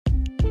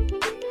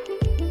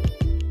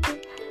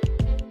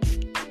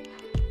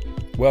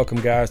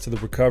Welcome, guys, to the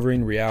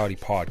Recovering Reality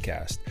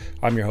Podcast.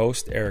 I'm your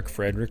host, Erik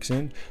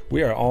Frederickson.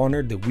 We are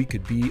honored that we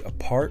could be a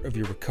part of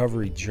your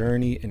recovery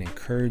journey and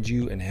encourage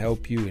you and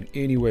help you in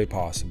any way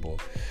possible.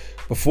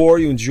 Before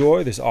you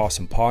enjoy this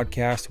awesome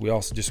podcast, we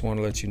also just want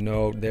to let you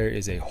know there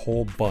is a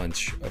whole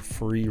bunch of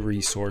free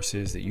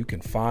resources that you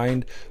can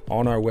find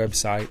on our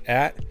website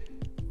at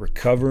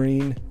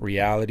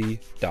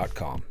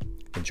recoveringreality.com.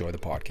 Enjoy the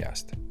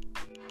podcast.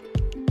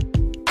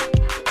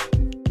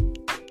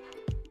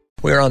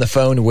 We're on the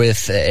phone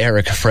with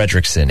Erik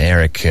Frederickson.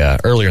 Erik,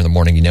 earlier in the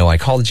morning, I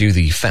called you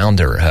the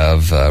founder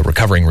of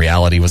Recovering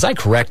Reality. Was I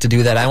correct to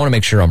do that? I want to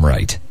make sure I'm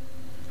right.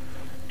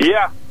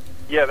 Yeah,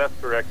 that's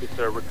correct. It's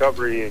a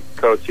recovery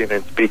coaching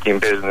and speaking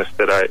business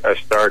that I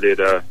started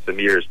some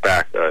years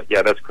back.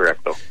 Yeah, that's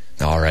correct, though.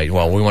 All right.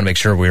 Well, we want to make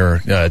sure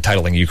we're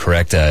titling you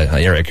correct.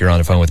 Erik, you're on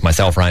the phone with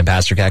myself, Ryan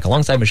Pasternak,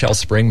 alongside Michelle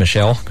Spring.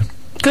 Michelle.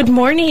 Good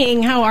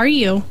morning. How are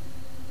you?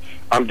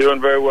 I'm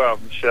doing very well,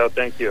 Michelle.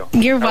 Thank you.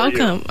 You're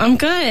welcome. I'm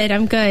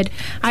good.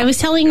 I was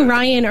telling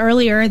Ryan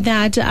earlier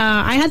that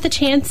I had the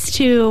chance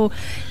to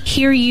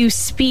hear you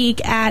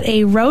speak at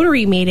a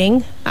Rotary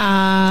meeting.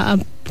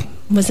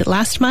 Was it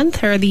last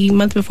month or the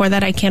month before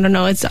that? I can't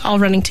know. It's all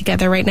running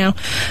together right now.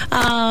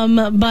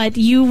 But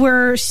you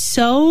were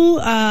so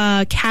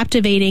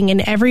captivating,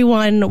 and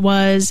everyone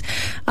was,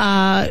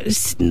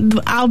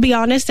 I'll be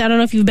honest, I don't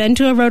know if you've been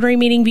to a Rotary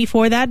meeting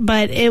before that,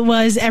 but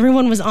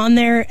everyone was on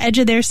their edge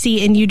of their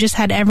seat, and you just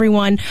had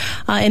everyone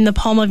in the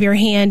palm of your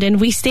hand,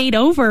 and we stayed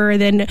over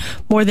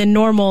more than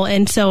normal.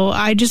 And so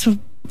I just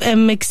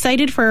am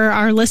excited for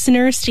our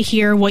listeners to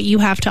hear what you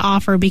have to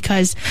offer,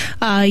 because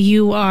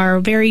you are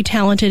very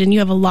talented and you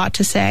have a lot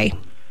to say.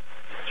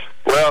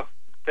 Well,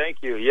 thank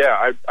you.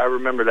 Yeah, I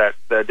remember that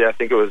day. I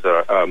think it was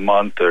a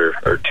month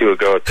or two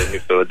ago at the New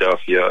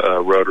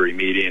Philadelphia Rotary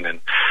meeting, and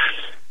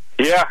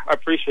yeah, I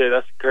appreciate it.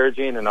 That's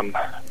encouraging, and I'm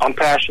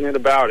passionate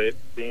about it.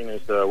 Seeing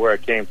as where I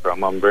came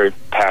from, I'm very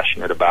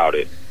passionate about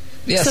it.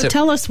 Yeah, so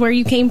tell us where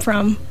you came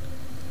from.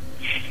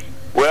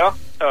 Well,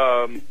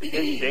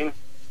 interesting.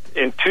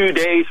 In 2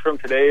 days from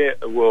today,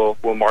 we'll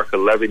mark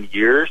 11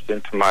 years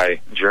into my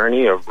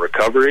journey of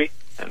recovery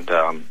and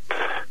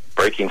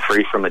breaking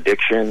free from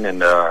addiction.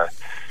 And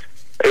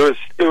it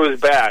was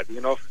bad. For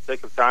the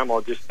sake of time, I'll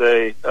just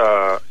say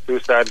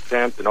suicide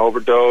attempt and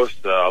overdose,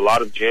 a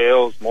lot of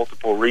jails,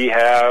 multiple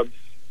rehabs.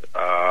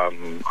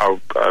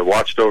 I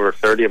watched over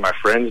 30 of my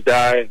friends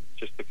die,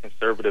 just a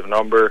conservative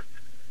number.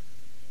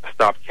 I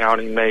stopped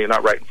counting, maybe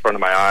not right in front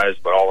of my eyes,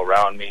 but all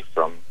around me,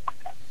 from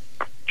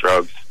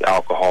drugs,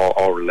 alcohol,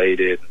 all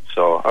related.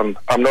 So I'm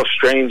no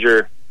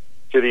stranger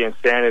to the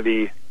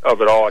insanity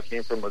of it all. I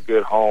came from a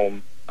good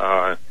home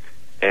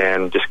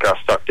and just got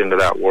sucked into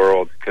that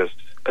world, because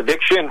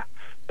addiction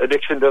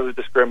doesn't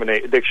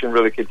discriminate. Addiction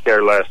really could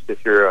care less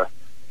if you're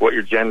what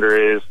your gender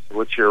is,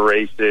 what your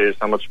race is,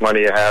 how much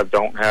money you have,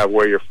 don't have,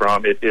 where you're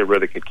from. It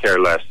really could care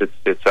less.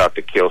 It's out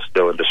to kill,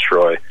 steal, and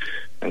destroy.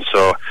 And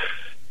so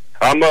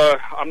I'm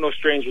no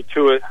stranger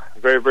to it.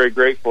 Very, very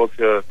grateful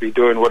to be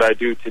doing what I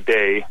do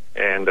today,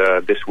 and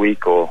this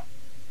week will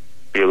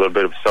be a little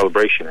bit of a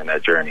celebration in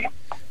that journey.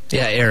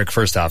 Yeah, Erik,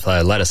 first off,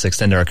 let us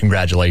extend our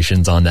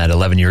congratulations on that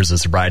 11 years of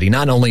sobriety.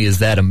 Not only is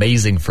that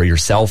amazing for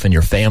yourself and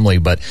your family,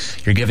 but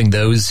you're giving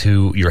those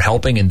who you're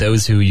helping and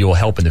those who you'll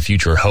help in the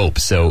future hope.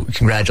 So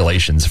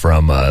congratulations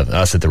from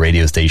us at the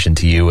radio station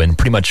to you, and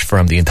pretty much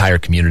from the entire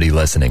community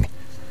listening.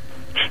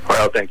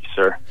 Well, thank you,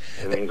 sir.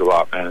 It means a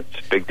lot, man.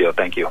 It's a big deal.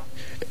 Thank you.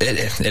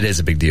 It is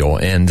a big deal,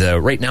 and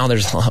right now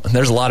there's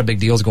a lot of big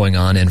deals going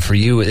on, and for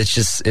you it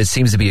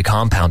seems to be a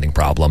compounding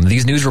problem.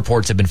 These news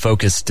reports have been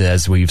focused,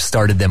 as we've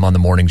started them on the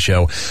morning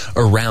show,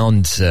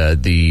 around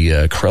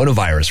the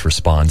coronavirus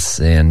response,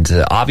 and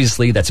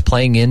obviously that's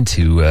playing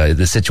into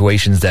the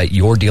situations that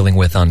you're dealing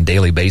with on a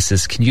daily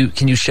basis. Can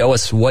you show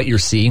us what you're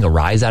seeing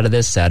arise out of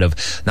this, out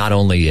of not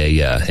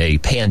only a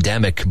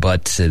pandemic,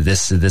 but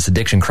this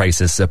addiction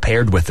crisis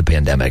paired with the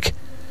pandemic?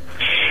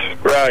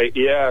 Right.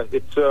 Yeah.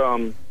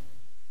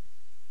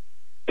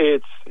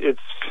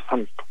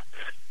 I'm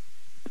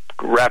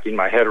wrapping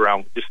my head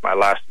around what just my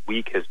last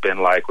week has been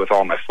like, with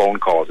all my phone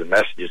calls and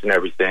messages and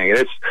everything. And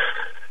it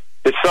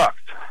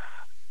sucks.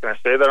 Can I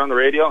say that on the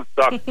radio? It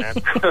sucks, man.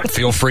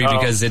 Feel free,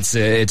 because it's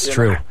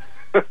true.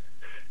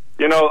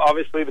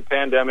 Obviously the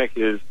pandemic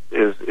is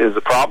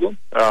a problem.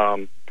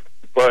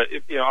 But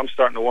I'm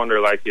starting to wonder,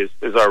 is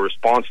our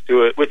response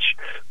to it, which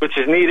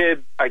is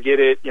needed. I get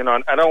it.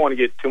 I don't want to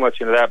get too much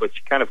into that, but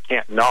you kind of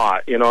can't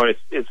not.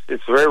 It's a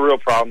very real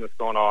problem that's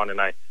going on, and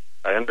I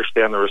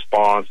understand the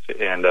response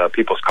and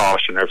people's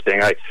caution and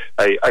everything.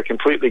 I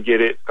completely get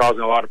it. It's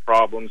causing a lot of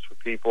problems for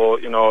people.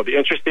 The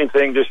interesting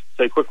thing, just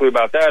to say quickly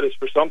about that, is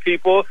for some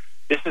people,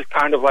 this is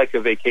kind of like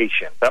a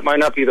vacation. That might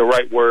not be the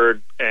right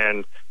word,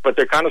 but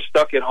they're kind of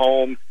stuck at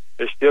home.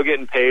 They're still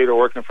getting paid or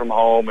working from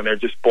home, and they're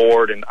just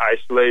bored and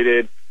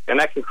isolated, and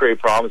that can create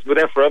problems. But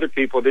then for other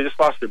people, they just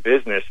lost their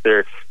business.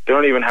 They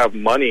don't even have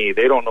money.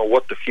 They don't know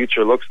what the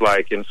future looks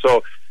like. And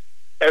so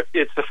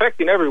it's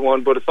affecting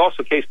everyone, but it's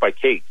also case by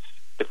case,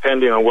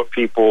 depending on what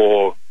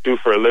people do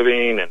for a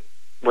living and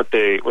with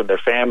their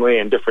family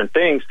and different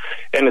things,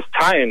 and it's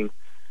tying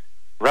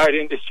right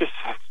in. It's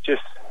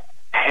just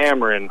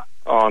hammering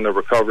on the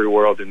recovery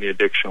world and the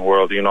addiction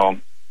world.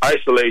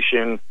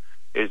 Isolation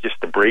is just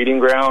the breeding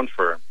ground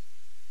for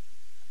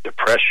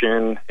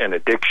depression and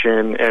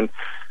addiction. And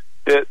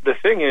the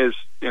thing is,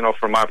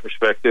 from my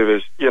perspective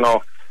is,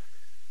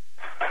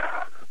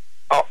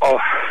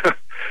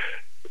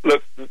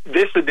 look,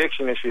 this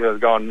addiction issue has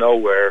gone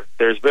nowhere.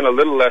 There's been a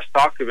little less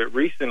talk of it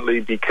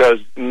recently because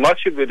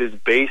much of it is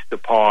based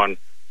upon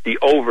the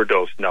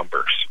overdose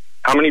numbers.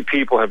 How many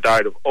people have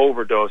died of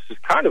overdose has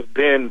kind of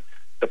been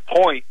the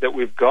point that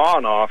we've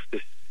gone off to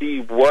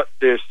see what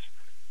this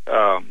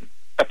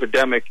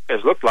epidemic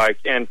has looked like.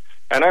 And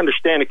I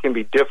understand it can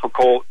be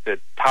difficult to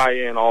tie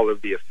in all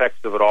of the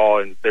effects of it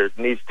all, and there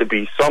needs to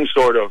be some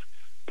sort of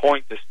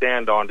point to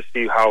stand on to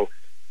see how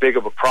big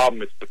of a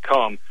problem it's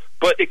become.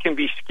 But it can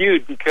be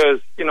skewed because,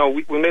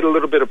 we made a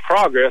little bit of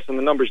progress and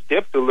the numbers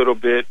dipped a little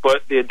bit,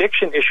 but the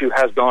addiction issue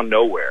has gone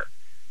nowhere.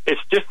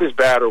 It's just as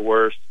bad or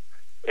worse.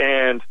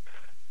 And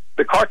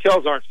the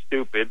cartels aren't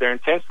stupid. They're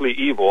intensely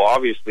evil,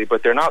 obviously,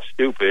 but they're not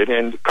stupid.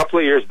 And a couple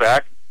of years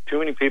back, too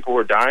many people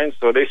were dying,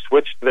 so they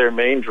switched their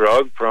main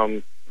drug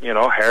from,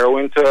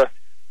 heroin to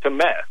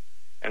meth.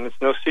 And it's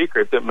no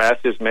secret that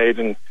meth has made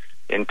an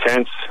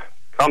intense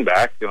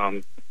comeback.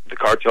 The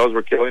cartels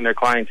were killing their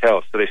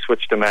clientele, so they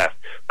switched to meth.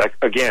 Like,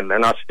 again, they're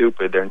not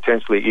stupid. They're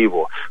intensely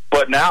evil.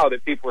 But now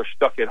that people are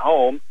stuck at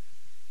home,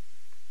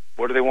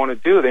 what do they want to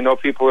do? They know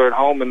people are at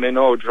home, and they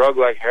know a drug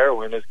like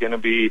heroin is going to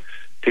be,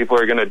 people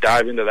are going to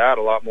dive into that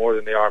a lot more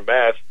than they are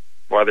meth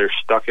while they're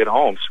stuck at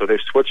home. So they've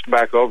switched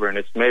back over, and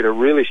it's made a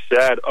really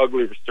sad,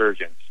 ugly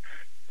resurgence.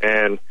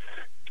 And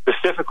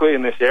specifically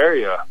in this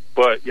area,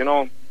 but,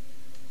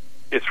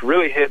 it's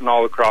really hitting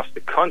all across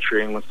the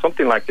country. And when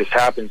something like this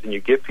happens and you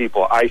get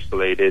people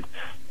isolated,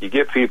 you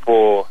get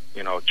people,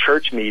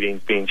 church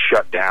meetings being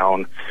shut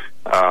down,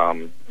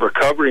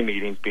 recovery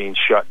meetings being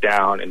shut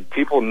down, and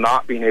people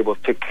not being able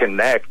to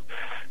connect.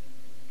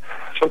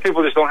 Some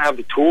people just don't have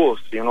the tools,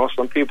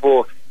 some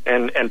people,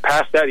 and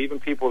past that, even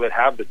people that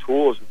have the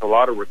tools with a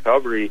lot of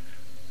recovery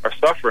are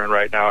suffering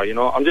right now.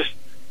 I'll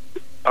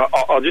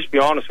just be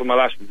honest, what my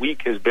last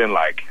week has been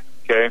like,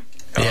 okay?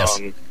 Yes.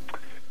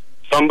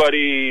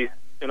 Somebody,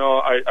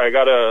 I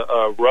got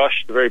a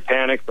rushed, very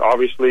panicked,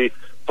 obviously,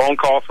 phone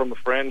call from a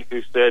friend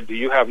who said, "Do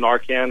you have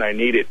Narcan? I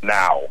need it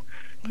now."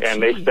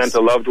 And they sent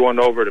a loved one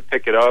over to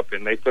pick it up,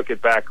 and they took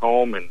it back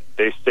home, and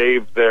they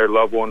saved their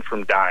loved one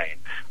from dying.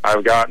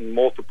 I've gotten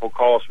multiple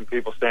calls from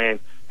people saying,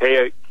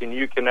 "Hey, can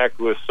you connect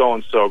with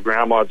so-and-so?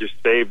 Grandma just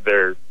saved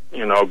their,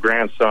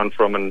 grandson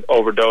from an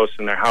overdose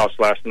in their house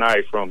last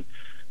night from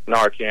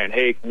Narcan.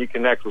 Hey, can you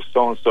connect with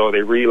so-and-so?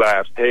 They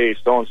relapsed. Hey,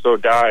 so-and-so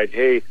died.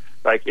 Hey,"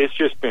 like, it's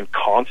just been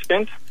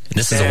constant.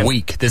 This is a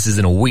week. This is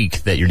in a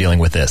week that you're dealing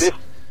with this.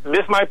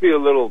 This might be a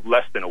little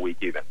less than a week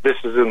even. This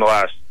is in the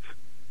last,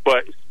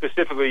 but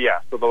specifically, yeah,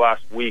 for the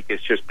last week,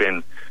 it's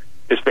been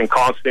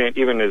constant.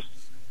 Even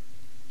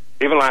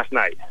last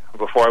night,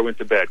 before I went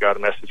to bed, got a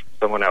message from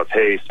someone else.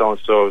 "Hey,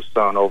 so-and-so's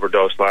son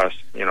overdosed last,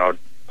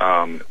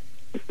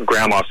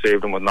 grandma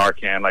saved him with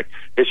Narcan." Like,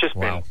 it's just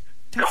been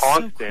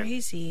constant. That's so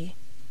crazy.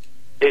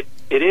 It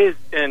is,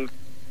 and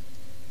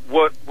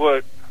what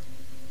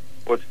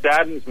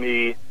saddens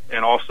me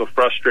and also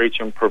frustrates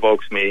and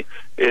provokes me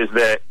is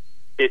that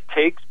it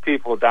takes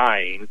people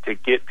dying to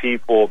get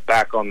people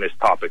back on this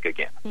topic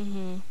again.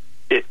 Mm-hmm.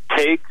 It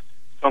takes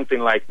something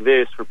like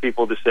this for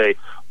people to say,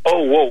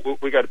 "Oh, whoa,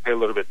 we got to pay a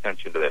little bit of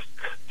attention to this."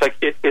 It's like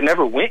it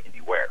never went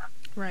anywhere.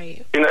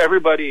 Right.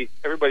 Everybody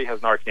has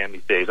Narcan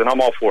these days, and I'm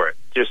all for it.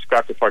 Just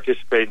got to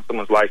participate in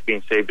someone's life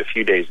being saved a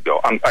few days ago.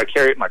 I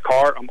carry it in my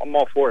car. I'm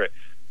all for it.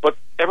 But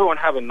everyone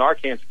having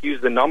Narcan skews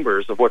the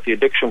numbers of what the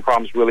addiction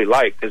problem is really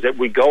like, because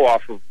we go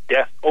off of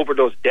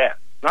overdose death,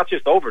 not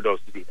just overdoses,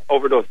 even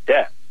overdose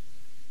death.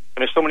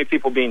 And there's so many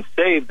people being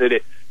saved that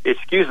it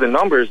skews the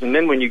numbers. And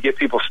then when you get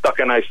people stuck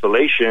in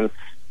isolation,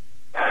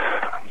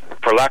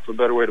 for lack of a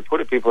better way to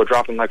put it, people are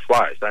dropping like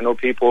flies. I know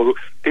people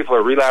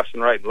are relapsing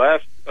right and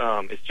left.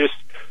 It's just,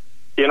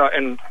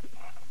 and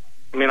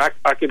I mean,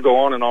 I could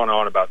go on and on and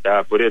on about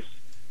that, but it's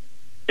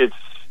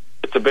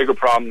a bigger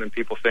problem than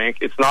people think.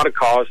 It's not a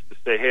cause to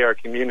say, "Hey, our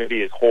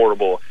community is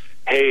horrible.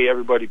 Hey,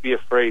 everybody, be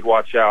afraid,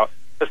 watch out."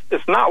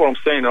 It's not what I'm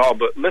saying at all,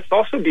 but let's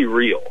also be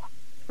real,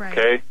 right.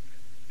 Okay?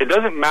 It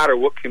doesn't matter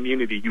what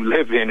community you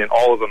live in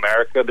all of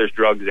America, there's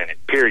drugs in it,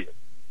 period.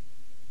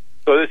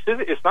 So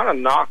it's not a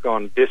knock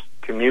on this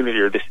community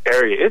or this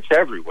area. It's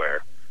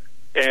everywhere.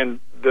 And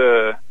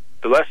the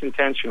less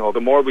intentional, the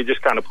more we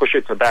just kind of push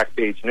it to back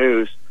page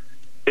news,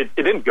 it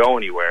didn't go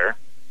anywhere.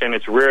 And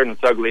it's rearing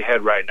its ugly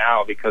head right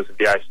now because of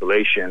the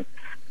isolation.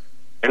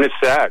 And it's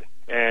sad.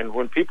 And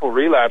when people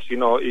relapse, we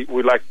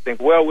like to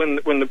think, well, when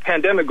the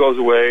pandemic goes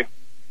away,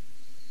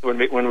 when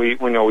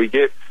we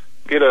get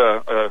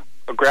a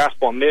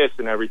grasp on this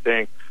and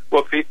everything,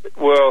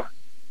 well,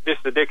 this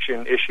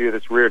addiction issue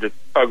that's reared its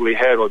ugly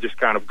head will just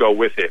kind of go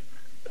with it.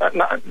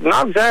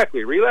 Not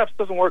exactly. Relapse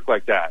doesn't work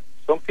like that.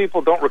 Some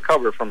people don't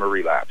recover from a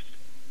relapse.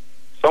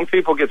 Some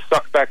people get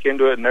sucked back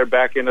into it, and they're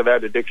back into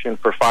that addiction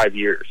for 5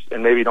 years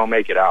and maybe don't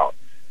make it out.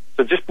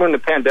 So just when the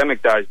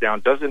pandemic dies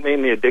down doesn't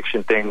mean the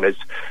addiction thing that's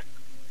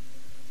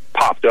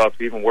popped up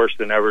even worse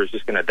than ever is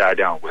just going to die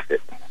down with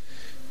it.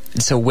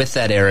 So with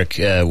that, Eric,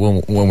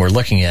 when we're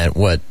looking at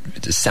what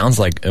sounds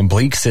like a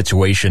bleak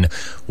situation,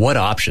 what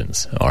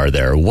options are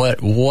there?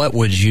 What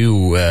would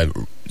you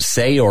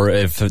say, or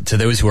if to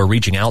those who are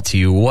reaching out to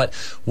you, what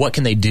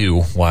can they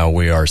do while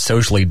we are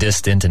socially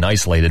distant and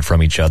isolated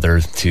from each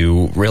other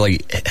to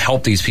really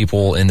help these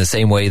people in the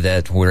same way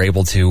that we're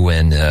able to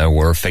when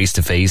we're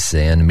face-to-face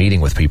and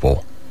meeting with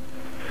people?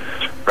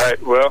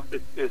 Right. Well,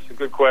 it's a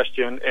good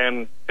question,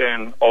 and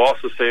I'll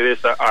also say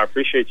this: I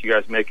appreciate you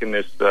guys making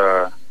this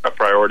a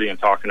priority and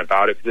talking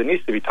about it, because it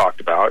needs to be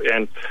talked about,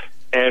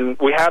 and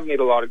we have made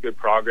a lot of good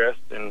progress,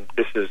 and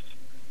this has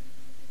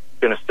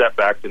been a step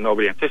back that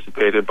nobody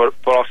anticipated. But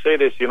I'll say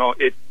this: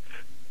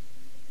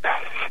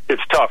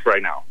 it's tough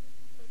right now.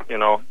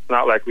 It's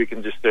not like we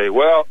can just say,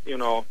 well,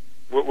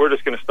 we're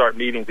just going to start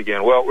meetings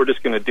again. Well, we're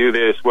just going to do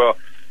this. Well,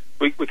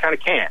 we kind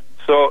of can't.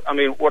 So,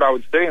 what I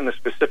would say in this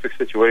specific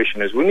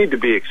situation is we need to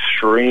be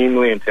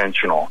extremely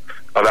intentional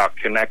about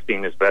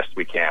connecting as best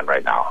we can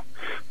right now.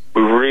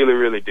 We really,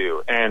 really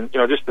do. And,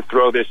 just to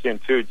throw this in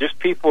too, just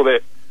people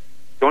that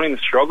don't even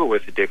struggle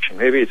with addiction,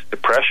 maybe it's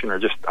depression or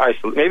just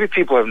isolation. Maybe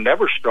people have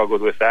never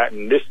struggled with that,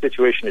 and this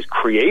situation is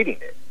creating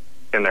it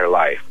in their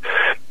life.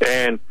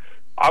 And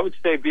I would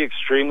say be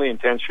extremely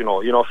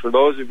intentional. For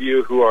those of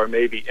you who are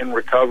maybe in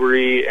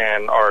recovery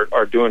and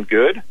are doing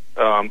good,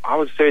 I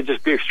would say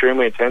just be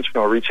extremely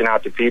intentional reaching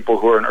out to people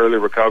who are in early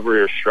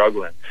recovery or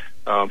struggling.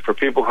 For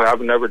people who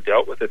haven't never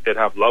dealt with it, that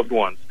have loved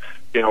ones,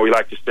 we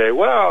like to say,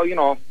 well,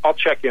 I'll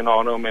check in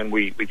on them, and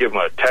we give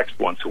them a text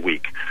once a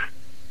week.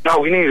 No,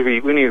 we need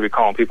to be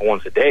calling people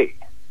once a day.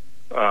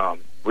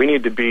 We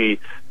need to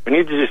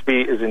just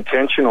be as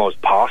intentional as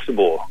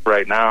possible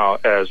right now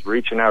as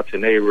reaching out to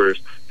neighbors,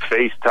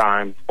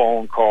 FaceTime,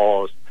 phone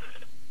calls,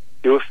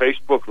 do a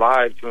Facebook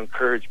Live to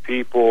encourage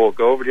people,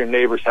 go over to your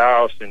neighbor's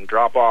house and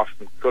drop off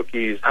some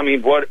cookies.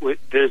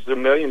 There's a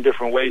million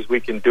different ways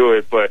we can do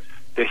it, but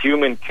the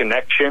human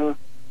connection,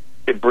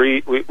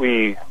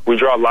 we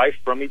draw life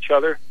from each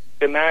other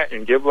in that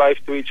and give life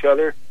to each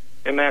other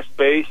in that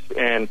space,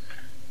 and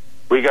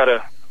we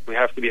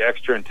have to be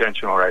extra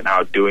intentional right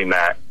now doing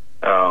that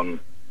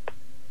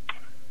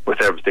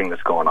with everything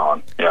that's going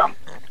on. Yeah.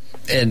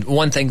 And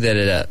one thing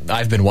that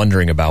I've been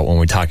wondering about when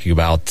we're talking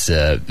about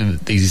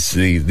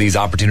these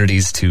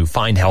opportunities to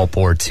find help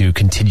or to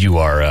continue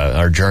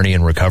our journey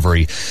in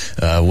recovery,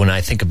 when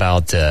I think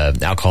about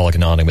Alcoholics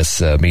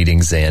Anonymous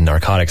meetings and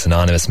Narcotics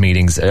Anonymous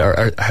meetings,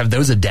 have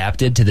those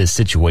adapted to this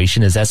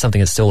situation? Is that something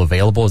that's still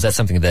available? Is that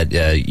something that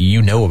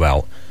you know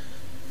about?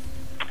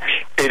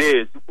 It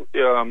is,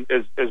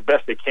 as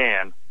best it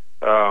can.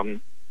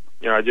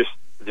 I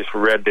just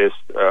read this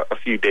a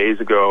few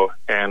days ago,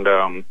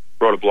 and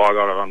wrote a blog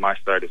on it on my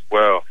site as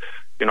well.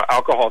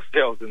 Alcohol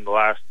sales in the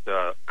last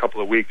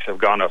couple of weeks have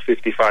gone up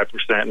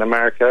 55% in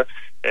America,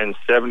 and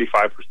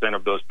 75%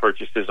 of those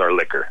purchases are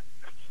liquor.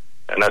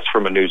 And that's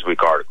from a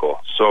Newsweek article.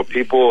 So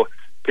people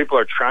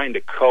are trying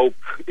to cope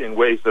in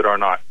ways that are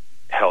not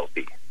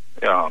healthy.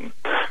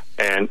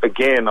 And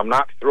again, I'm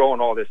not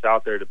throwing all this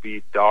out there to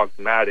be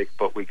dogmatic,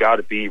 but we got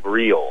to be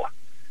real.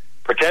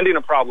 Pretending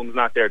a problem's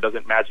not there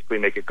doesn't magically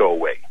make it go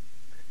away.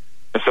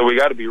 And so we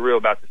got to be real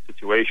about the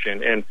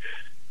situation. And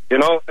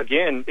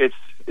again, it's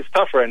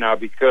tough right now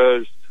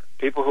because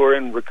people who are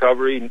in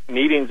recovery,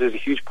 meetings is a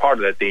huge part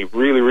of that. They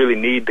really, really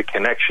need the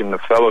connection, the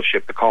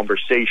fellowship, the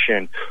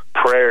conversation,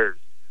 prayers,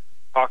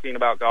 talking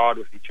about God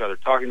with each other,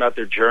 talking about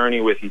their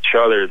journey with each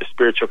other, the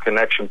spiritual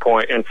connection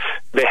point. And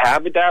they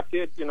have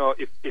adapted.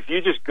 If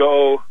you just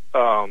go,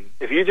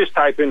 if you just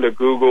type into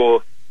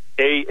Google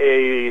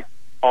AA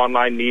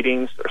online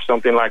meetings or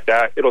something like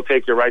that, it'll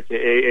take you right to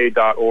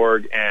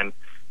AA.org, and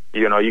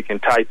you can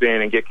type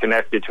in and get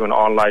connected to an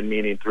online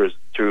meeting through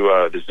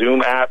the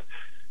Zoom app.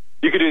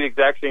 You could do the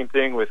exact same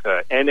thing with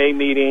NA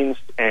meetings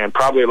and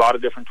probably a lot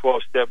of different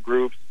 12-step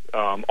groups.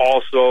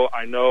 Also,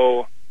 I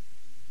know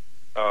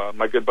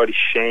my good buddy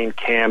Shane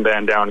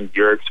Camban down in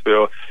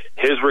Eeriksville,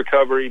 his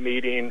recovery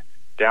meeting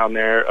down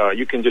there,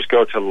 you can just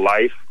go to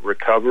Life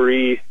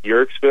Recovery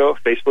Eeriksville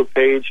Facebook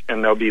page,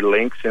 and there'll be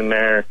links in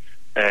there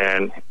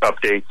and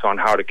updates on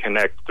how to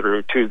connect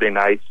through Tuesday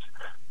nights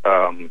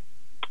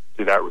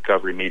to that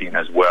recovery meeting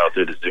as well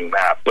through the Zoom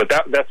app. But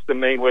that's the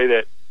main way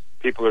that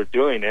people are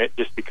doing it,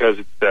 just because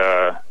it's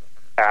the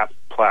app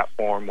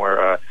platform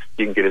where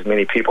you can get as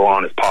many people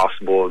on as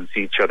possible and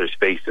see each other's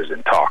faces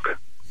and talk.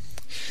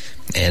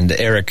 And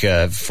Eric,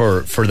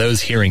 for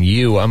those hearing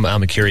you,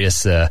 I'm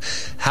curious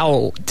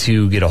how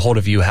to get a hold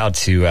of you.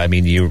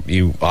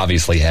 You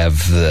obviously have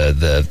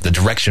the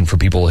direction for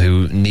people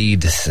who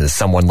need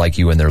someone like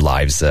you in their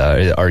lives.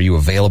 Are you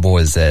available?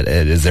 Is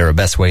there a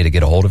best way to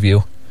get a hold of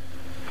you?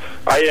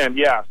 I am,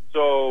 yeah.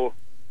 So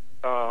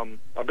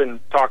I've been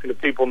talking to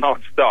people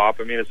nonstop.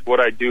 It's what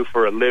I do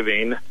for a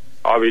living.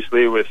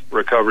 obviously with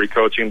recovery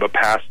coaching, but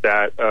past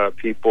that,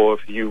 people,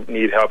 if you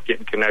need help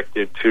getting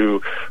connected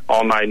to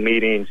online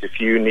meetings, if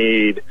you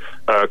need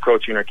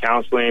coaching or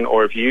counseling,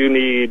 or if you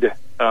need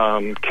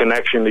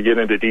connection to get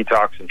into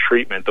detox and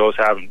treatment, those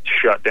haven't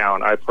shut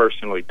down. I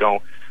personally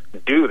don't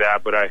do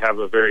that, but I have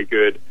a very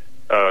good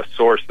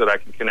source that I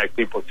can connect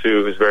people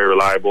to who's very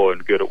reliable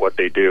and good at what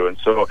they do. And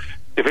so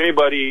if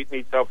anybody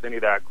needs help with any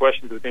of that,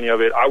 questions with any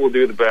of it, I will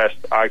do the best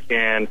I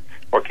can,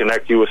 or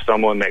connect you with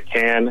someone that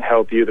can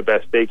help you the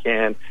best they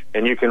can.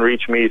 And you can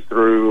reach me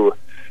through,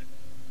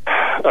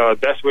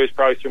 best way is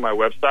probably through my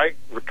website,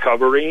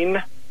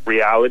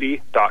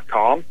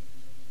 recoveringreality.com.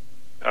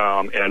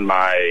 And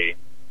my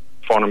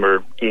phone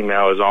number,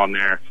 email is on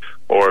there.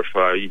 Or if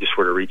you just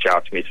were to reach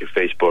out to me through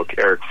Facebook,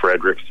 Erik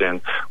Frederickson.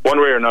 One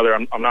way or another,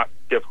 I'm not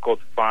difficult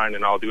to find,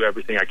 and I'll do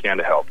everything I can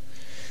to help.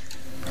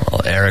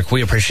 Well, Erik,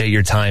 we appreciate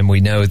your time. We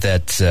know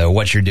that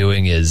what you're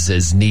doing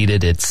is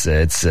needed. It's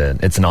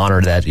an honor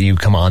that you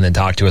come on and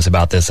talk to us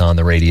about this on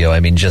the radio.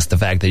 I mean, just the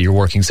fact that you're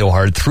working so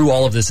hard through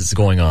all of this that's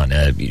going on,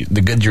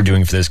 the good you're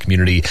doing for this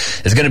community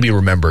is going to be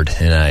remembered,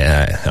 and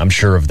I'm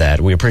sure of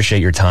that. We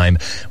appreciate your time.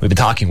 We've been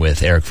talking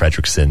with Erik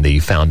Frederickson, the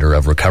founder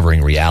of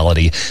Recovering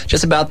Reality,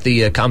 just about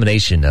the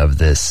combination of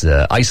this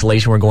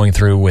isolation we're going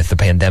through with the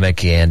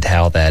pandemic and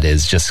how that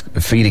is just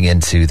feeding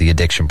into the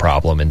addiction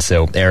problem. And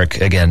so,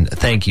 Erik, again,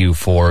 thank you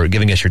for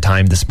giving us your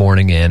time this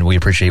morning, and we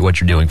appreciate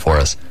what you're doing for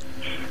us.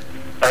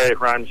 Hey,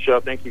 Ryan, Michelle,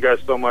 thank you guys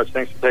so much.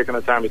 Thanks for taking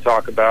the time to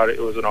talk about it.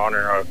 It was an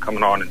honor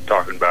coming on and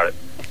talking about it.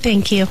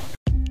 Thank you.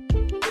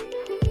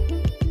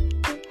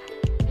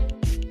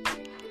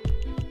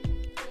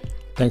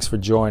 Thanks for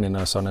joining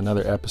us on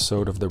another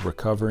episode of the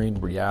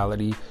Recovering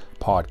Reality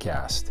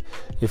podcast.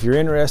 If you're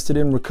interested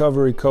in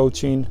recovery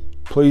coaching,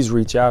 please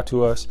reach out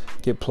to us,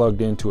 get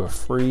plugged into a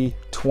free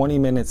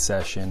 20-minute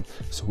session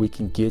so we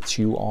can get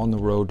you on the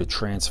road to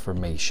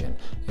transformation.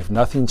 If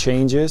nothing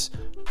changes,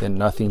 then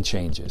nothing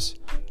changes.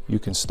 You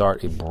can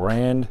start a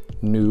brand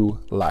new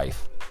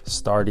life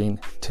starting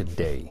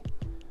today.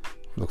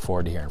 Look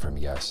forward to hearing from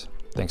you guys.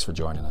 Thanks for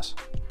joining us.